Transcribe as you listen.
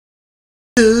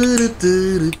Hey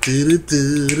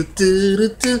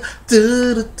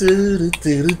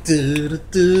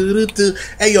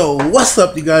yo, what's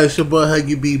up you guys? It's your boy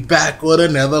Huggy B back with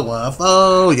another one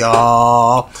for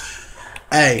y'all.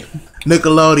 Hey,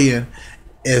 Nickelodeon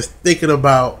is thinking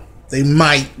about they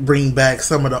might bring back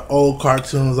some of the old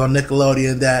cartoons on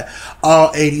Nickelodeon that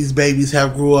all 80s babies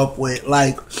have grew up with,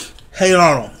 like Hey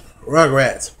Arnold,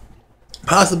 Rugrats,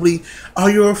 possibly Are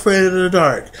You Afraid of the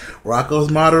Dark, Rocco's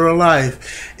Modern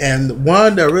Life, and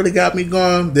one that really got me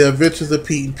going, The Adventures of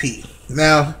Pete and Pete.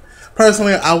 Now,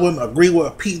 personally, I wouldn't agree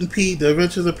with Pete and Pete, The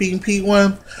Adventures of Pete and Pete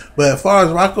one, but as far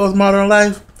as Rocco's Modern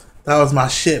Life, that was my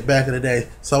shit back in the day.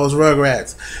 So was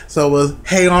Rugrats. So was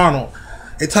Hey Arnold.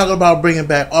 They talking about bringing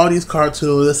back all these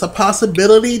cartoons. It's a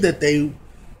possibility that they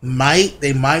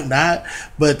might not,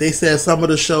 but they said some of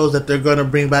the shows that they're going to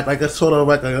bring back, like a sort of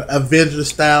like a Avengers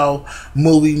style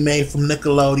movie made from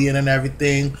Nickelodeon and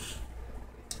everything.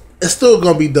 It's still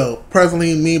going to be dope.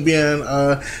 Personally, me being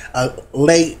a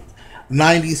late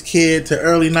 90s kid to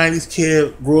early 90s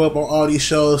kid, grew up on all these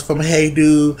shows from Hey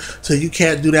Dude to You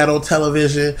Can't Do That on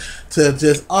Television to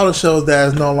just all the shows that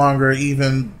is no longer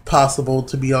even possible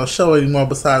to be on show anymore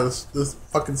besides this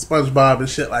fucking SpongeBob and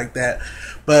shit like that.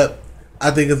 But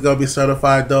I think it's gonna be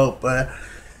certified dope. But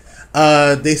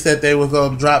they said they was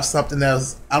gonna drop something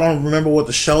else. I don't remember what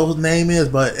the show's name is,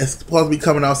 but it's supposed to be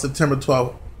coming out September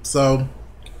 12th. So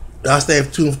I'll stay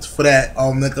tuned for that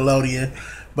on Nickelodeon.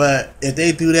 But if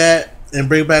they do that and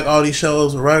bring back all these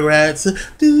shows, Rugrats,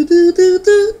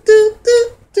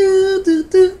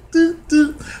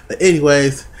 but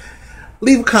anyways,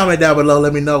 leave a comment down below.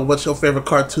 Let me know what your favorite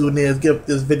cartoon is. Give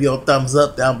this video a thumbs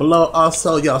up down below.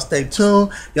 Also, y'all stay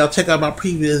tuned. Y'all check out my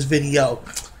previous video.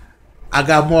 I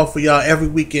got more for y'all every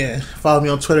weekend. Follow me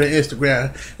on Twitter and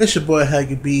Instagram. It's your boy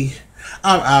Huggy B.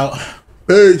 I'm out.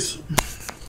 Peace.